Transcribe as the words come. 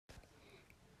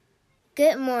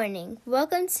Good morning.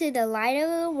 Welcome to the Light of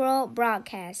the World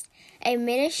broadcast, a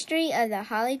ministry of the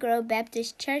Holly Grove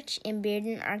Baptist Church in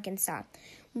Bearden, Arkansas.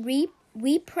 We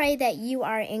pray that you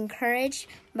are encouraged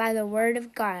by the Word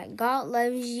of God. God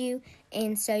loves you,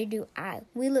 and so do I.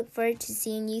 We look forward to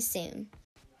seeing you soon.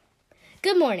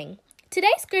 Good morning.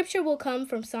 Today's scripture will come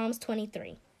from Psalms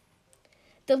 23.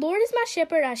 The Lord is my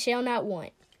shepherd, I shall not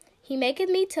want. He maketh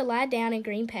me to lie down in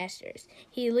green pastures.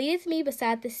 He leadeth me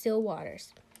beside the still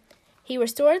waters. He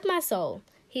restoreth my soul.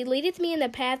 He leadeth me in the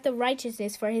path of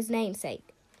righteousness for his name's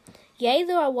sake. Yea,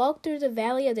 though I walk through the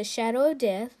valley of the shadow of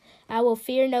death, I will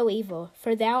fear no evil,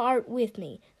 for thou art with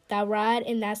me. Thy rod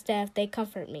and thy staff, they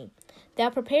comfort me. Thou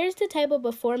preparest the table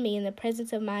before me in the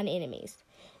presence of mine enemies.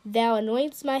 Thou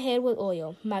anointest my head with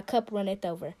oil, my cup runneth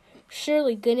over.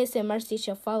 Surely goodness and mercy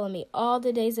shall follow me all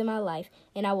the days of my life,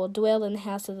 and I will dwell in the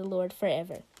house of the Lord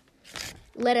forever.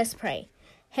 Let us pray.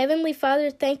 Heavenly Father,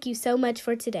 thank you so much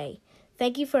for today.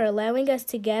 Thank you for allowing us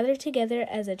to gather together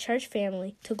as a church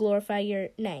family to glorify your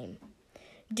name.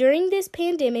 During this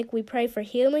pandemic, we pray for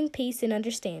healing, peace, and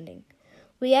understanding.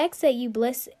 We ask that you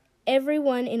bless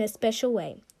everyone in a special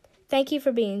way. Thank you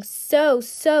for being so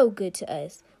good to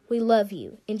us. We love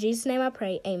you. In Jesus' name I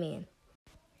pray, amen.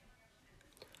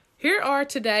 Here are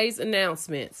today's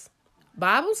announcements.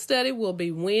 Bible study will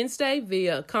be Wednesday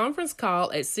via conference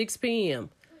call at 6 p.m.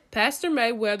 Pastor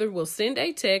Mayweather will send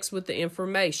a text with the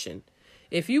information.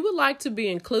 If you would like to be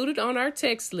included on our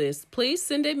text list, please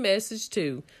send a message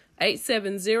to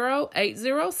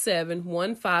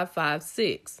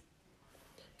 870-807-1556.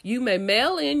 You may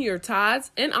mail in your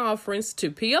tithes and offerings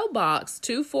to P.O. Box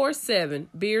 247,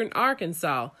 Bearden,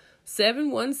 Arkansas,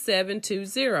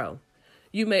 71720.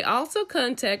 You may also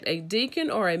contact a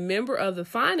deacon or a member of the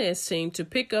finance team to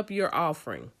pick up your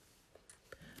offering.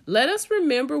 Let us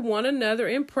remember one another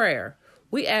in prayer.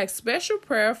 We ask special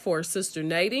prayer for Sister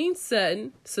Nadine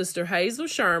Sutton, Sister Hazel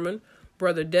Sherman,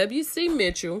 Brother W.C.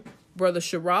 Mitchell, Brother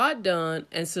Sherrod Dunn,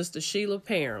 and Sister Sheila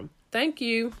Parham. Thank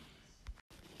you.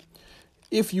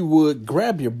 If you would,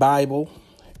 grab your Bible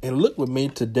and look with me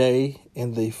today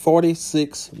in the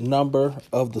 46th number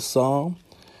of the Psalm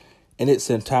in its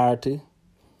entirety.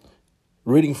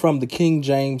 Reading from the King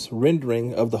James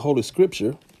rendering of the Holy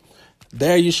Scripture,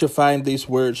 there you shall find these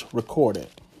words recorded.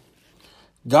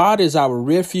 God is our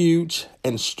refuge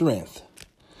and strength,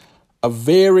 a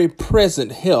very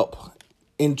present help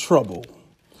in trouble.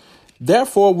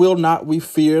 Therefore will not we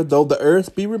fear, though the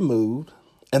earth be removed,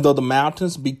 and though the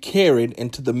mountains be carried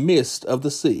into the midst of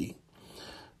the sea.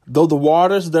 Though the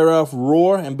waters thereof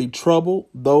roar and be troubled,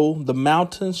 though the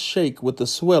mountains shake with the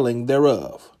swelling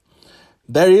thereof.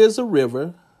 There is a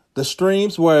river, the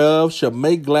streams whereof shall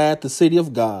make glad the city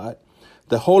of God,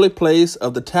 the holy place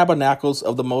of the tabernacles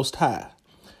of the Most High.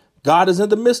 God is in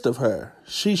the midst of her.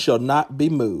 She shall not be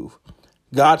moved.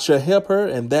 God shall help her,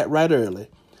 and that right early.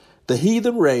 The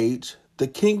heathen raged, the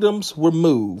kingdoms were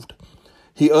moved.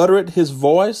 He uttered his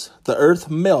voice, the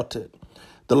earth melted.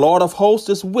 The Lord of hosts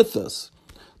is with us.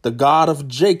 The God of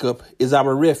Jacob is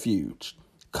our refuge.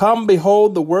 Come,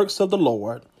 behold the works of the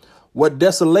Lord, what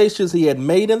desolations he had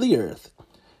made in the earth.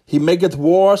 He maketh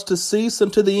wars to cease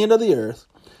unto the end of the earth.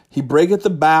 He breaketh the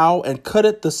bow and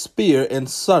cutteth the spear in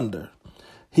sunder.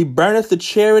 He burneth the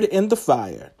chariot in the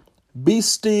fire. Be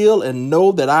still and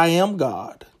know that I am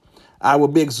God. I will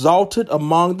be exalted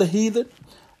among the heathen.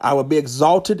 I will be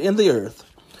exalted in the earth.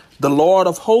 The Lord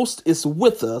of hosts is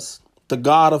with us. The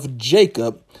God of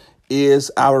Jacob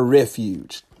is our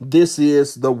refuge. This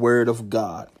is the word of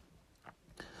God.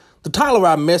 The title of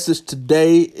our message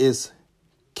today is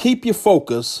Keep Your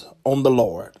Focus on the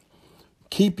Lord.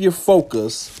 Keep your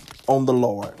focus on the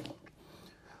Lord.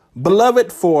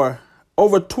 Beloved, for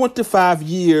over 25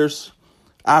 years,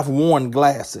 I've worn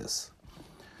glasses.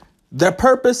 Their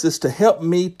purpose is to help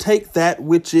me take that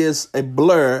which is a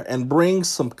blur and bring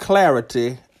some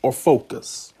clarity or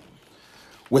focus.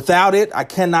 Without it, I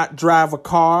cannot drive a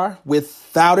car.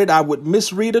 Without it, I would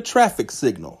misread a traffic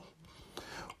signal.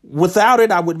 Without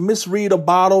it, I would misread a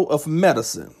bottle of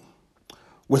medicine.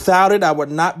 Without it, I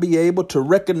would not be able to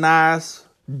recognize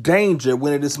danger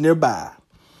when it is nearby.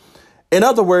 In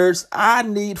other words, I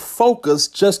need focus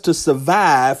just to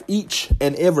survive each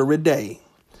and every day.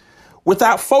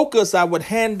 Without focus, I would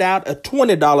hand out a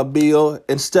 $20 bill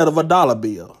instead of a dollar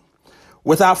bill.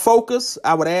 Without focus,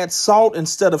 I would add salt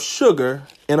instead of sugar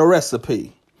in a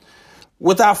recipe.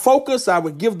 Without focus, I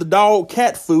would give the dog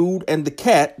cat food and the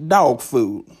cat dog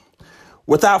food.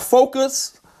 Without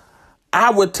focus,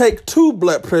 I would take 2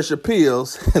 blood pressure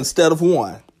pills instead of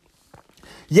 1.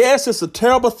 Yes, it's a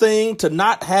terrible thing to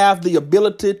not have the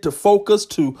ability to focus,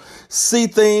 to see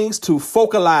things, to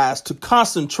focalize, to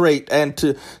concentrate, and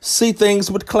to see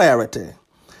things with clarity.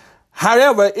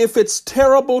 However, if it's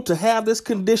terrible to have this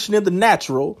condition in the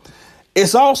natural,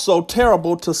 it's also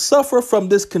terrible to suffer from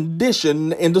this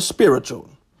condition in the spiritual.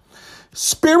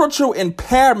 Spiritual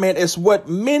impairment is what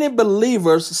many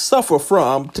believers suffer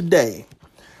from today.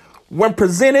 When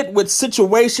presented with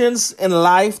situations in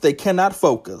life, they cannot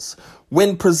focus.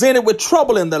 When presented with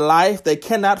trouble in their life, they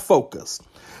cannot focus.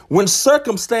 When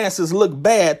circumstances look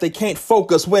bad, they can't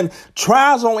focus. When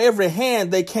trials on every hand,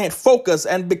 they can't focus.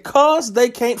 And because they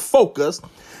can't focus,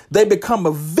 they become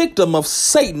a victim of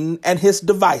Satan and his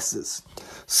devices.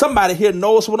 Somebody here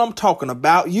knows what I'm talking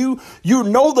about. You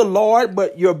know the Lord,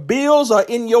 but your bills are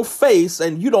in your face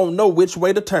and you don't know which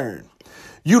way to turn.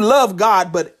 You love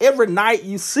God, but every night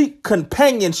you seek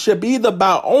companionship either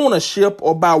by ownership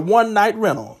or by one-night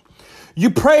rental. You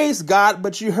praise God,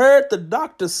 but you heard the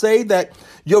doctor say that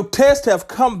your tests have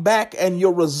come back and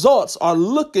your results are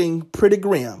looking pretty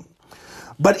grim.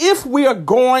 But if we are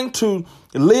going to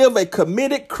live a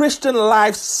committed Christian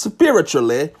life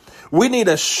spiritually, we need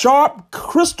a sharp,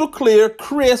 crystal clear,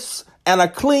 crisp, and a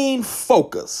clean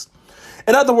focus.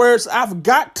 In other words, I've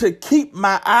got to keep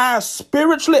my eyes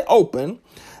spiritually open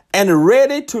and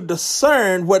ready to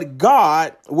discern what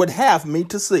God would have me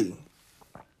to see.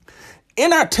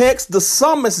 In our text, the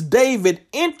psalmist David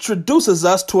introduces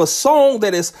us to a song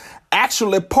that is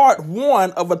actually part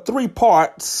one of a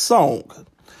three-part song.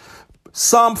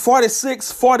 Psalm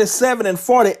 46, 47, and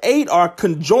 48 are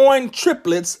conjoined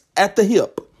triplets at the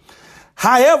hip.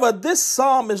 However, this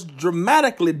psalm is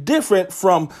dramatically different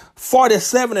from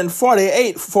 47 and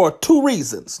 48 for two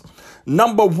reasons.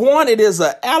 Number one, it is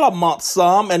an Alamoth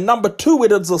psalm, and number two,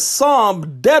 it is a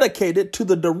psalm dedicated to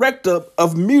the director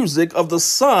of music of the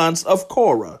sons of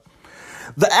Korah.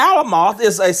 The Alamoth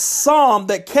is a psalm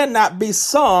that cannot be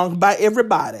sung by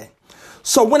everybody.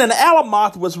 So when an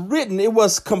Alamoth was written, it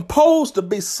was composed to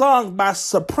be sung by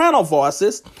soprano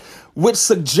voices, which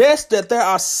suggests that there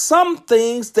are some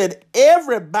things that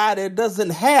everybody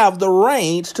doesn't have the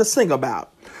range to sing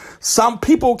about. Some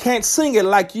people can't sing it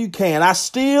like you can. I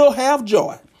still have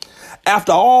joy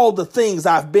after all the things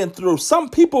I've been through. Some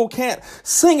people can't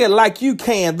sing it like you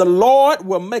can. The Lord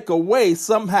will make a way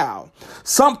somehow.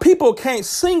 Some people can't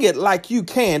sing it like you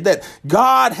can, that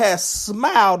God has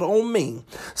smiled on me.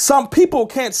 Some people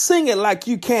can't sing it like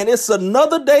you can. It's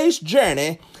another day's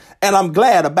journey, and I'm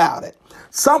glad about it.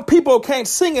 Some people can't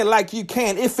sing it like you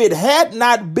can. If it had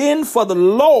not been for the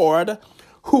Lord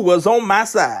who was on my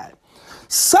side.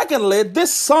 Secondly,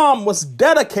 this psalm was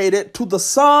dedicated to the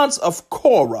sons of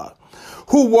Korah,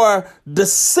 who were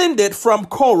descended from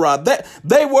Korah.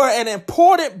 They were an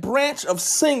important branch of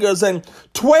singers, and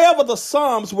 12 of the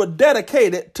psalms were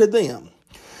dedicated to them.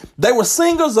 They were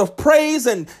singers of praise,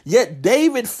 and yet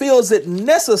David feels it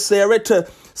necessary to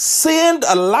send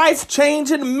a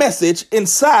life-changing message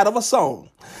inside of a song.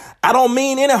 I don't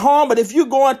mean any harm, but if you're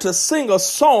going to sing a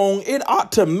song, it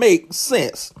ought to make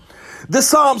sense. This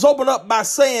psalm's open up by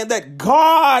saying that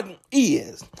God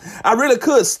is. I really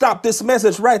could stop this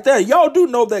message right there. Y'all do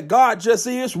know that God just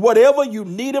is. Whatever you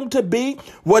need him to be,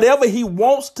 whatever he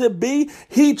wants to be,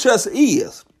 he just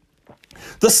is.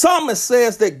 The psalmist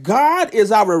says that God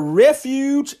is our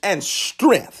refuge and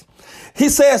strength. He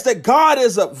says that God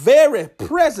is a very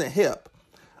present help,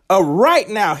 a right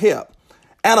now help,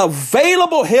 an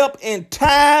available help in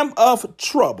time of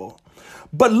trouble.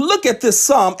 But look at this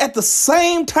psalm. At the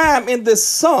same time in this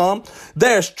psalm,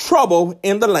 there's trouble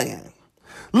in the land.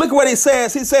 Look what he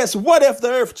says. He says, what if the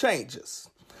earth changes?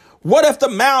 What if the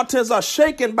mountains are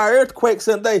shaken by earthquakes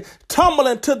and they tumble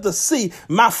into the sea?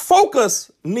 My focus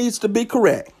needs to be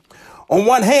correct. On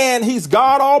one hand, he's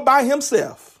God all by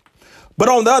himself. But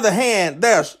on the other hand,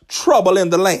 there's trouble in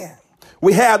the land.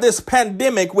 We have this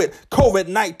pandemic with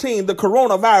COVID-19, the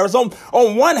coronavirus.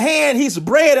 On one hand, he's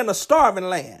bread in a starving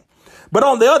land. But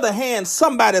on the other hand,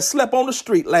 somebody slept on the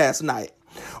street last night.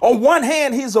 On one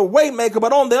hand, he's a way maker,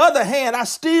 but on the other hand, I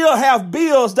still have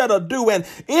bills that are due and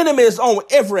enemies on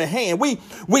every hand.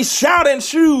 We shout in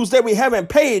shoes that we haven't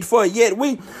paid for yet.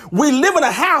 We live in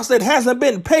a house that hasn't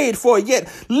been paid for yet.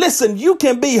 Listen, you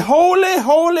can be holy,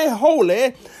 holy,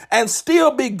 holy and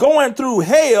still be going through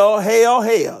hell.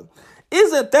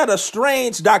 Isn't that a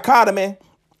strange dichotomy?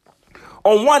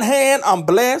 On one hand, I'm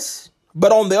blessed,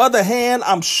 but on the other hand,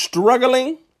 I'm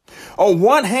struggling. On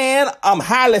one hand, I'm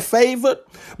highly favored,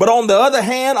 but on the other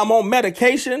hand, I'm on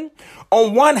medication.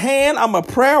 On one hand, I'm a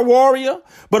prayer warrior,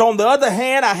 but on the other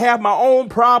hand, I have my own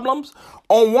problems.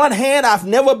 On one hand, I've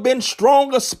never been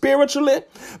stronger spiritually,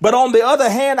 but on the other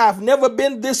hand, I've never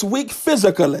been this weak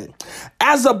physically.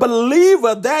 As a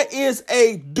believer, there is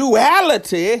a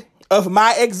duality of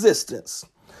my existence.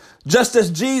 Just as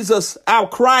Jesus, our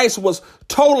Christ, was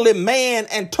totally man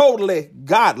and totally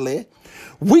godly,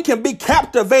 we can be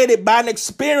captivated by an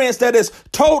experience that is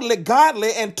totally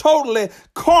godly and totally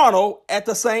carnal at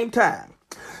the same time.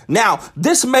 Now,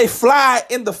 this may fly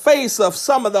in the face of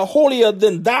some of the holier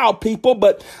than thou people,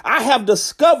 but I have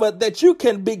discovered that you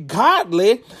can be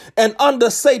godly and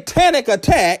under satanic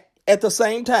attack at the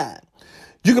same time.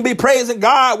 You can be praising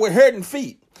God with hurting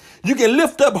feet. You can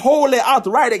lift up holy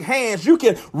arthritic hands. You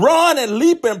can run and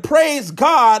leap and praise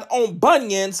God on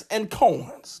bunions and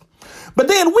corns. But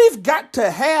then we've got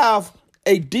to have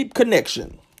a deep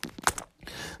connection.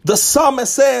 The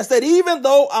psalmist says that even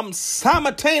though I'm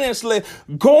simultaneously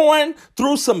going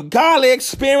through some godly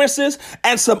experiences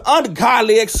and some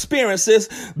ungodly experiences,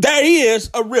 there is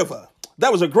a river.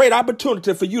 That was a great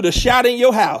opportunity for you to shout in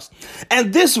your house.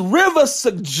 And this river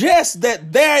suggests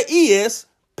that there is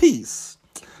peace.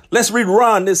 Let's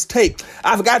rerun this tape.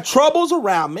 I've got troubles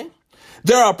around me.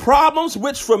 There are problems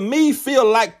which for me feel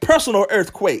like personal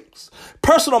earthquakes,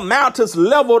 personal mountains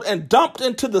leveled and dumped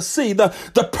into the sea.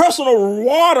 The personal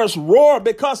waters roar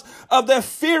because of their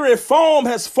fiery foam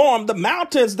has formed. The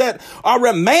mountains that are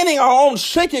remaining are on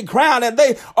shaky ground and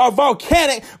they are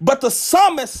volcanic. But the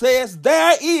psalmist says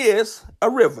there is a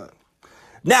river.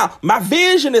 Now, my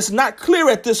vision is not clear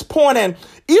at this point, and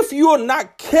if you're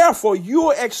not careful,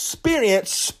 you'll experience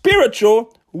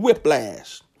spiritual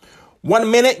whiplash.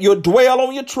 1 minute, you'll dwell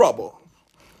on your trouble.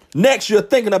 Next, you're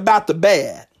thinking about the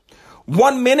bad.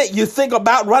 1 minute, you think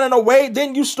about running away.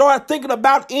 Then you start thinking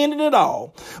about ending it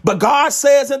all. But God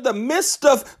says in the midst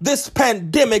of this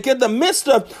pandemic, in the midst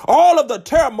of all of the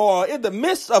turmoil, in the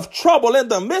midst of trouble, in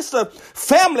the midst of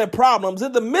family problems,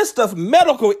 in the midst of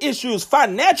medical issues,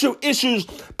 financial issues,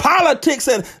 politics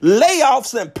and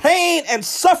layoffs and pain and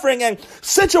suffering and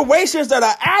situations that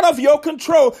are out of your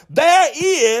control, there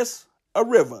is a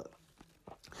river.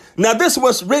 Now, this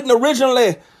was written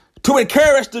originally to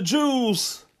encourage the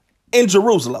Jews in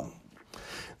Jerusalem.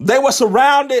 They were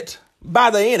surrounded by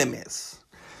the enemies.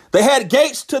 They had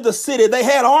gates to the city. They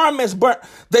had armies, but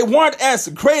they weren't as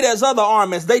great as other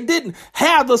armies. They didn't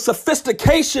have the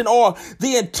sophistication or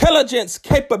the intelligence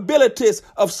capabilities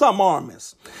of some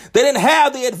armies. They didn't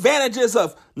have the advantages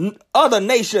of other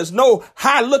nations, no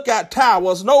high lookout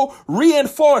towers, no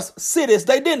reinforced cities.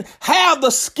 They didn't have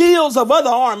the skills of other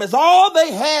armies. All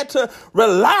they had to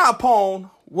rely upon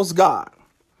was God.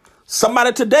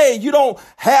 Somebody today, you don't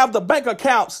have the bank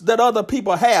accounts that other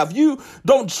people have. You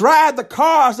don't drive the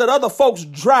cars that other folks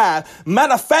drive.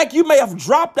 Matter of fact, you may have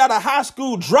dropped out of high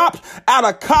school, dropped out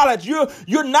of college.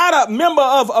 You're not a member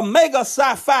of Omega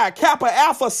Psi Phi, Kappa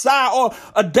Alpha Psi, or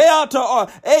a Delta, or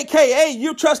AKA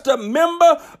you're just a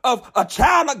member of a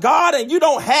child of God, and you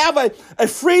don't have a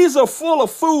freezer full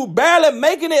of food, barely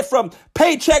making it from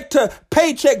paycheck to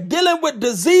paycheck, dealing with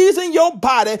disease in your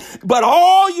body. But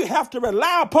all you have to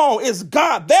rely upon is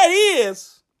God. There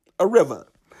is a river.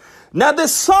 Now,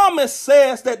 this psalmist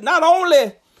says that not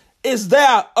only is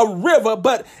there a river,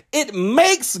 but it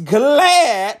makes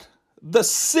glad the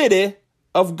city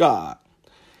of God.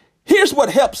 Here's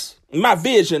what helps my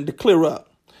vision to clear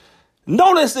up.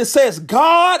 Notice it says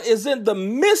God is in the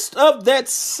midst of that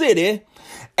city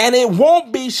and it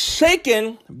won't be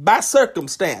shaken by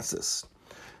circumstances.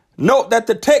 Note that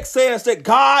the text says that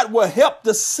God will help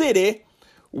the city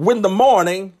when the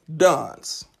morning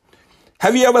dawns.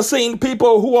 Have you ever seen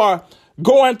people who are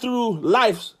going through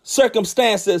life's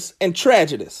circumstances and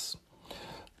tragedies,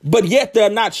 but yet they're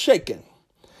not shaken?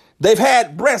 They've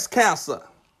had breast cancer,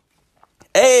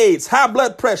 AIDS, high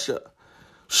blood pressure,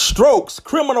 strokes,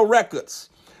 criminal records,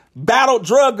 battled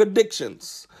drug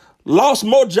addictions, lost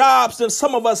more jobs than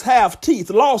some of us have teeth,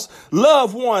 lost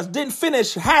loved ones, didn't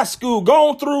finish high school,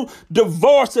 gone through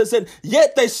divorces, and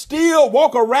yet they still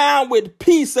walk around with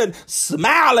peace and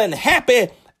smiling, happy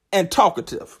and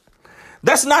talkative.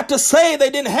 That's not to say they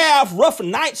didn't have rough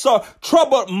nights or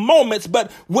troubled moments,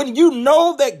 but when you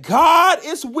know that God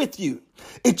is with you,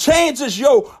 it changes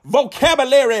your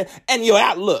vocabulary and your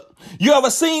outlook. You ever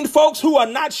seen folks who are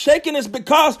not shaken? It's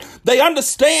because they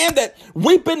understand that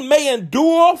weeping may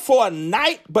endure for a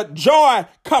night, but joy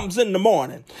comes in the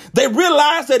morning. They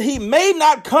realize that he may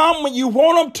not come when you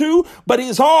want him to, but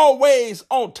he's always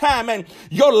on time. And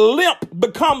your limp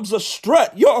becomes a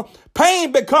strut. Your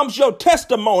pain becomes your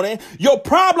testimony. Your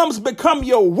problems become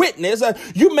your witness.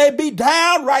 You may be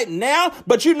down right now,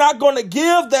 but you're not going to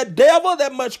give that devil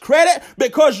that much credit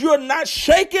because you're not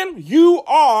shaken. You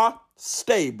are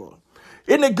stable.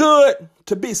 Isn't it good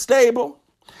to be stable?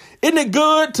 Isn't it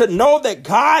good to know that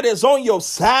God is on your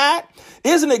side?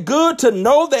 Isn't it good to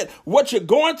know that what you're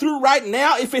going through right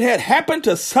now, if it had happened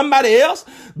to somebody else,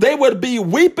 they would be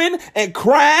weeping and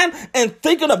crying and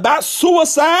thinking about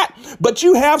suicide? But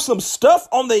you have some stuff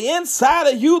on the inside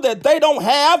of you that they don't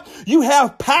have. You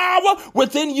have power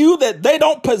within you that they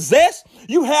don't possess.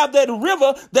 You have that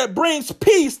river that brings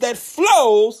peace that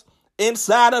flows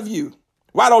inside of you.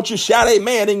 Why don't you shout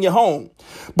amen in your home?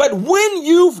 But when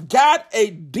you've got a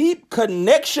deep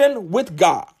connection with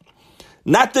God,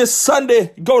 not this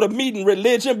Sunday go to meeting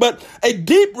religion, but a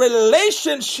deep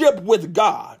relationship with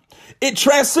God, it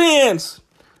transcends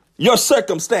your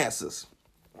circumstances.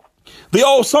 The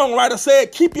old songwriter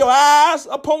said, keep your eyes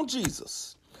upon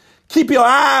Jesus. Keep your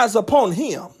eyes upon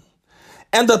him.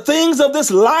 And the things of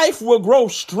this life will grow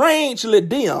strangely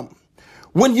dim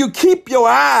when you keep your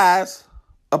eyes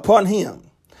upon him.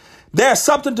 There's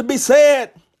something to be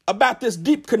said about this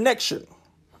deep connection.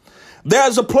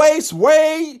 There's a place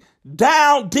way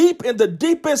down deep in the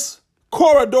deepest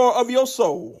corridor of your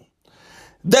soul.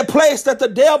 That place that the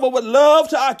devil would love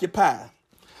to occupy,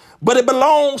 but it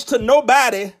belongs to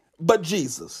nobody but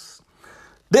Jesus.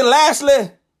 Then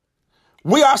lastly,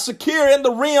 we are secure in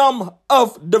the realm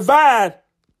of divine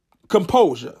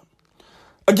composure.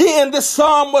 Again, this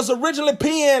psalm was originally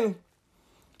penned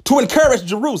to encourage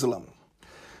Jerusalem.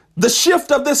 The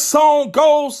shift of this song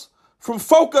goes from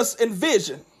focus and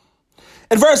vision.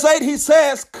 In verse 8, he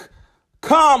says,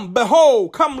 come,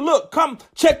 behold, come look, come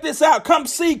check this out, come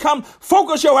see, come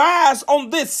focus your eyes on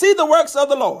this, see the works of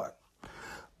the Lord.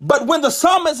 But when the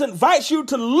psalmist invites you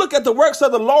to look at the works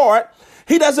of the Lord,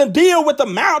 he doesn't deal with the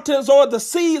mountains or the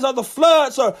seas or the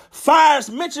floods or fires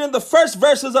mentioned in the first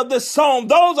verses of this psalm.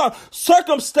 Those are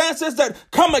circumstances that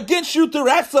come against you through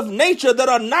acts of nature that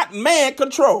are not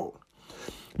man-controlled.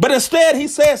 But instead, he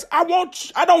says, I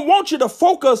don't want you to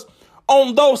focus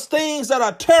on those things that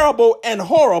are terrible and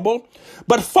horrible,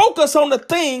 but focus on the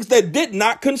things that did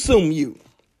not consume you.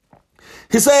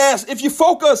 He says, if you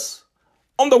focus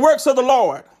on the works of the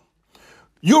Lord,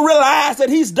 you realize that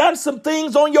he's done some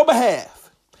things on your behalf,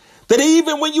 that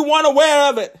even when you weren't aware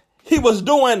of it, he was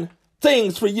doing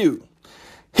things for you.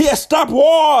 He has stopped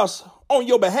wars on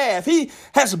your behalf. He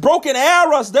has broken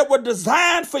arrows that were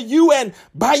designed for you and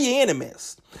by your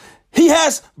enemies. He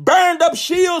has burned up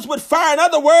shields with fire. In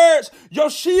other words, your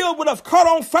shield would have caught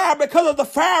on fire because of the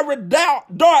fiery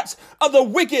darts of the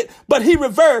wicked, but he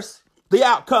reversed the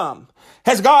outcome.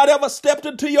 Has God ever stepped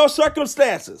into your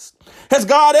circumstances? Has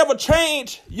God ever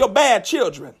changed your bad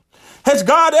children? Has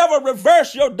God ever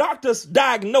reversed your doctor's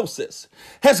diagnosis?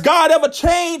 Has God ever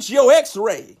changed your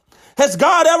x-ray? Has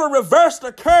God ever reversed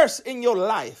a curse in your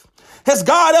life? Has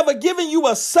God ever given you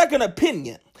a second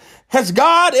opinion? Has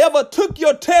God ever took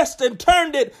your test and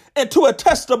turned it into a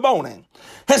testimony?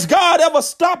 Has God ever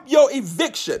stopped your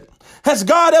eviction? Has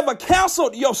God ever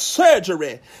canceled your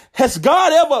surgery? Has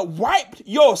God ever wiped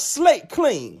your slate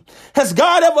clean? Has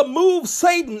God ever moved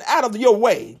Satan out of your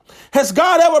way? Has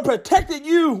God ever protected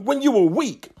you when you were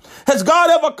weak? Has God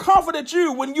ever comforted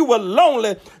you when you were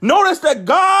lonely? Notice that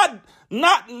God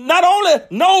not only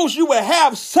knows you will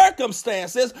have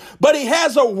circumstances, but he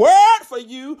has a word for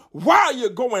you while you're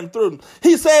going through.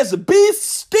 He says, be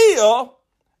still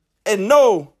and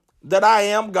know that I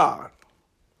am God.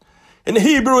 In the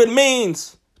Hebrew, it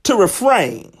means to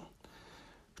refrain,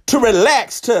 to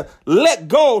relax, to let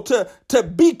go, to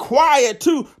be quiet,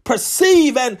 to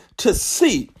perceive and to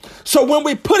see. So when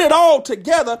we put it all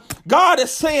together, God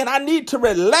is saying, I need to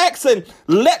relax and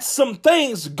let some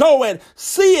things go and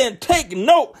see and take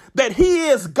note that he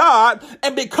is God.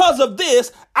 And because of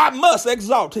this, I must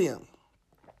exalt him.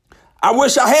 I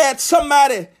wish I had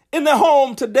somebody in the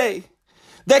home today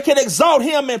that can exalt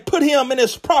him and put him in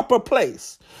his proper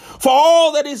place. For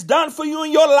all that he's done for you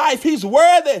in your life, he's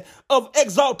worthy of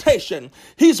exaltation.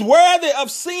 He's worthy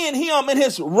of seeing him in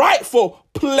his rightful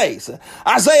place.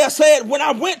 Isaiah said, when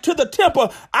I went to the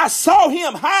temple, I saw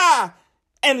him high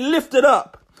and lifted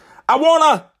up. I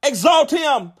want to exalt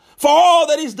him for all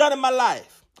that he's done in my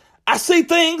life. I see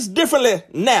things differently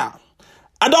now.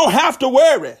 I don't have to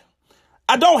worry.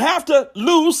 I don't have to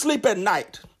lose sleep at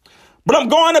night. But I'm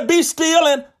going to be still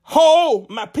and hold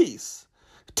my peace.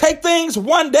 Take things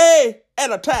one day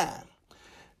at a time.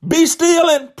 Be still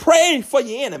and pray for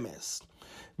your enemies.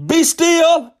 Be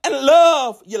still and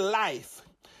love your life.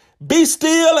 Be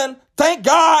still and thank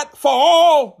God for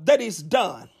all that he's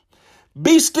done.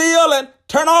 Be still and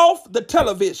turn off the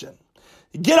television.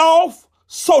 Get off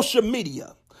social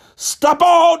media. Stop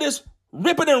all this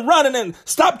ripping and running and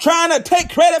stop trying to take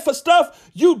credit for stuff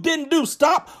you didn't do.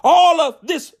 Stop all of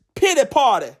this pity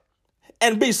party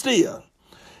and be still.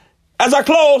 As I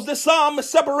close, this psalm is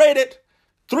separated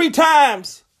 3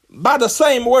 times by the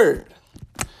same word.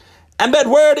 And that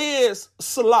word is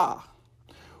Selah.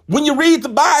 When you read the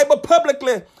Bible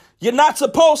publicly, you're not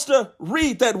supposed to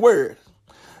read that word,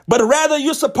 but rather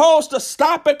you're supposed to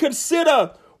stop and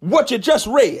consider what you just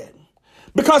read,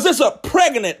 because it's a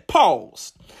pregnant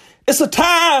pause. It's a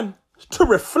time to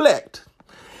reflect.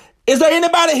 Is there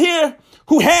anybody here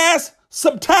who has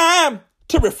some time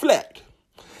to reflect?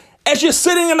 As you're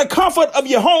sitting in the comfort of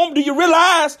your home, do you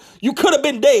realize you could have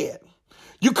been dead?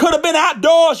 You could have been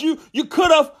outdoors. You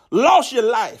could have lost your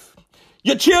life.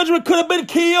 Your children could have been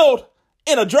killed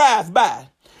in a drive-by.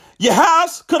 Your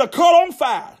house could have caught on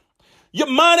fire. Your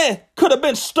money could have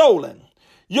been stolen.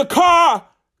 Your car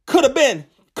could have been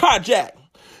carjacked.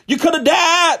 You could have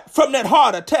died from that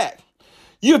heart attack.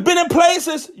 You've been in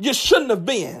places you shouldn't have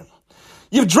been.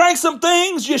 You've drank some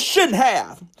things you shouldn't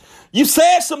have. You've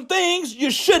said some things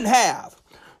you shouldn't have.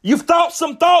 You've thought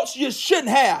some thoughts you shouldn't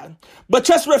have. But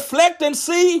just reflect and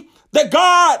see that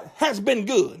God has been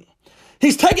good.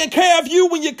 He's taken care of you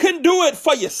when you couldn't do it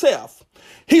for yourself.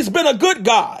 He's been a good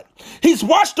God. He's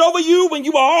watched over you when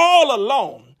you were all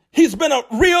alone. He's been a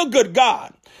real good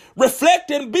God. Reflect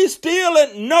and be still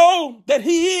and know that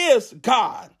he is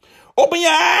God. Open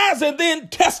your eyes and then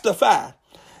testify.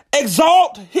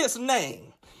 Exalt his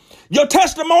name. Your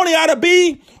testimony ought to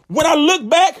be, when I look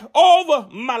back over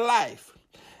my life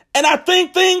and I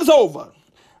think things over,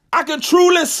 I can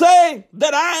truly say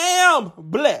that I am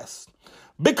blessed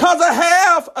because I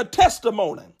have a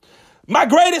testimony. My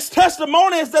greatest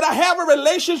testimony is that I have a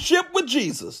relationship with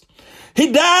Jesus.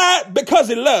 He died because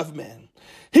he loved me.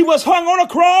 He was hung on a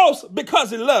cross because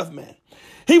he loved me.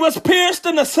 He was pierced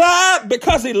in the side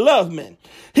because he loved me.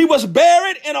 He was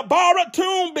buried in a borrowed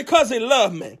tomb because he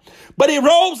loved me. But he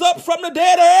rose up from the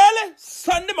dead early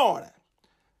Sunday morning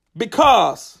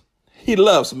because he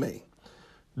loves me.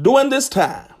 During this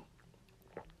time,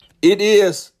 it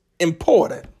is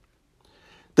important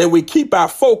that we keep our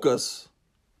focus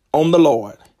on the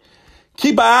Lord.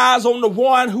 Keep our eyes on the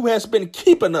one who has been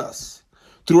keeping us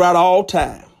throughout all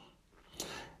time.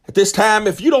 At this time,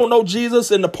 if you don't know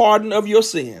Jesus and the pardon of your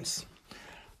sins,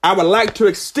 I would like to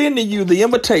extend to you the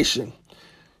invitation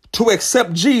to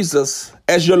accept Jesus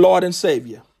as your Lord and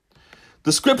Savior.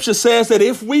 The scripture says that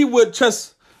if we would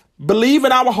just believe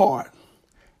in our heart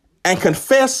and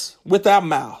confess with our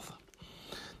mouth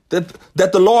that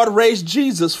the Lord raised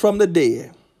Jesus from the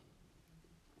dead,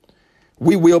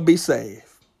 we will be saved.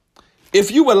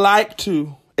 If you would like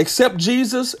to accept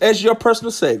Jesus as your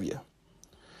personal Savior,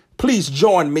 please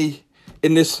join me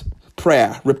in this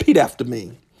prayer. Repeat after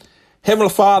me. Heavenly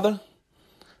Father,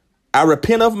 I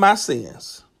repent of my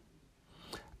sins.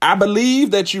 I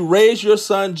believe that you raised your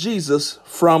son Jesus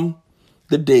from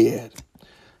the dead.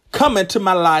 Come into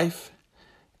my life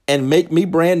and make me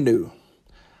brand new.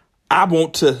 I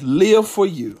want to live for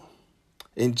you.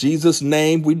 In Jesus'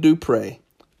 name we do pray.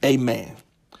 Amen.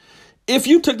 If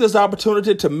you took this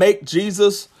opportunity to make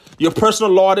Jesus your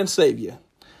personal Lord and Savior,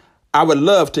 I would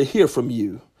love to hear from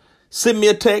you. Send me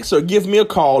a text or give me a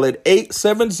call at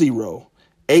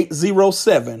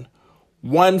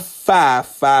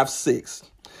 870-807-1556.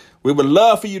 We would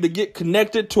love for you to get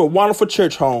connected to a wonderful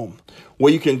church home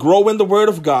where you can grow in the Word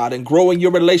of God and grow in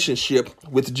your relationship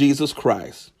with Jesus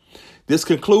Christ. This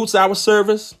concludes our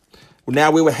service.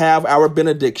 Now we will have our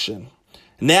benediction.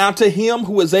 Now to him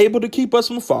who is able to keep us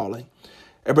from falling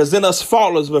and present us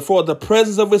faultless before the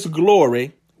presence of his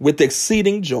glory with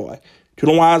exceeding joy. To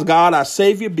the wise God, our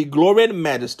Savior, be glory and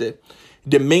majesty,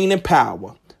 dominion and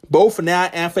power, both now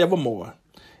and forevermore.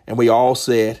 And we all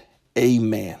said,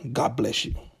 amen. God bless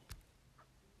you.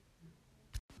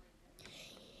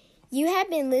 You have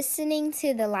been listening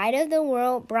to the Light of the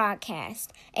World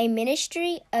broadcast, a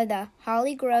ministry of the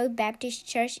Holly Grove Baptist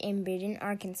Church in Bearden,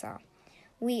 Arkansas.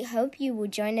 We hope you will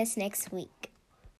join us next week.